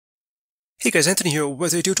Hey guys, Anthony here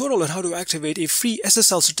with a tutorial on how to activate a free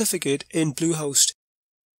SSL certificate in Bluehost.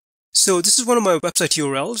 So this is one of my website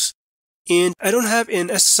URLs, and I don't have an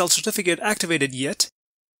SSL certificate activated yet.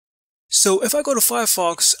 So if I go to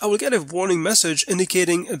Firefox, I will get a warning message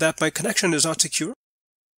indicating that my connection is not secure.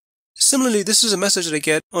 Similarly, this is a message that I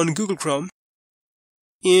get on Google Chrome,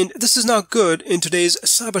 and this is not good in today's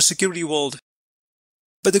cybersecurity world.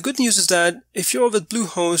 But the good news is that if you're with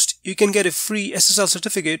Bluehost, you can get a free SSL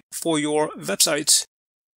certificate for your websites.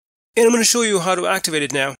 And I'm going to show you how to activate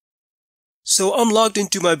it now. So I'm logged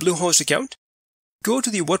into my Bluehost account. Go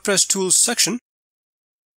to the WordPress Tools section,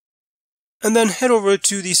 and then head over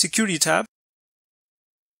to the Security tab,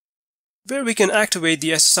 where we can activate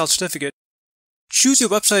the SSL certificate. Choose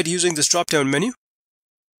your website using this drop-down menu,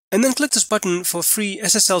 and then click this button for free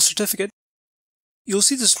SSL certificate. You'll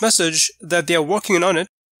see this message that they are working on it.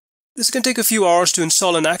 This can take a few hours to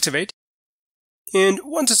install and activate. And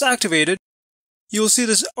once it's activated, you'll see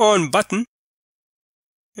this on button.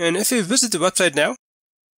 And if you visit the website now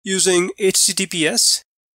using HTTPS,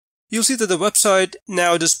 you'll see that the website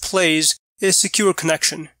now displays a secure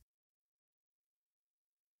connection,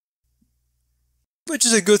 which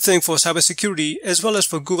is a good thing for cybersecurity as well as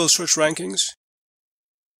for Google search rankings.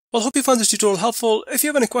 Well, hope you found this tutorial helpful. If you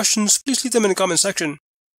have any questions, please leave them in the comment section.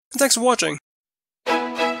 And thanks for watching.